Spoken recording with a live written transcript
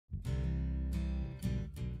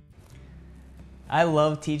I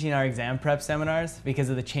love teaching our exam prep seminars because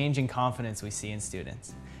of the change in confidence we see in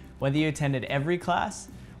students. Whether you attended every class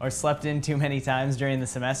or slept in too many times during the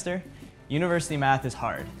semester, university math is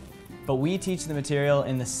hard. But we teach the material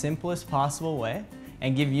in the simplest possible way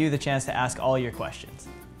and give you the chance to ask all your questions.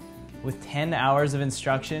 With 10 hours of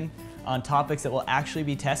instruction on topics that will actually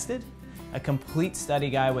be tested, a complete study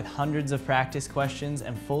guide with hundreds of practice questions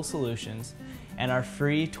and full solutions, and our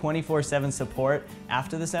free 24/7 support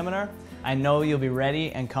after the seminar, I know you'll be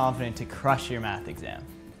ready and confident to crush your math exam.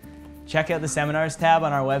 Check out the Seminars tab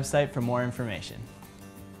on our website for more information.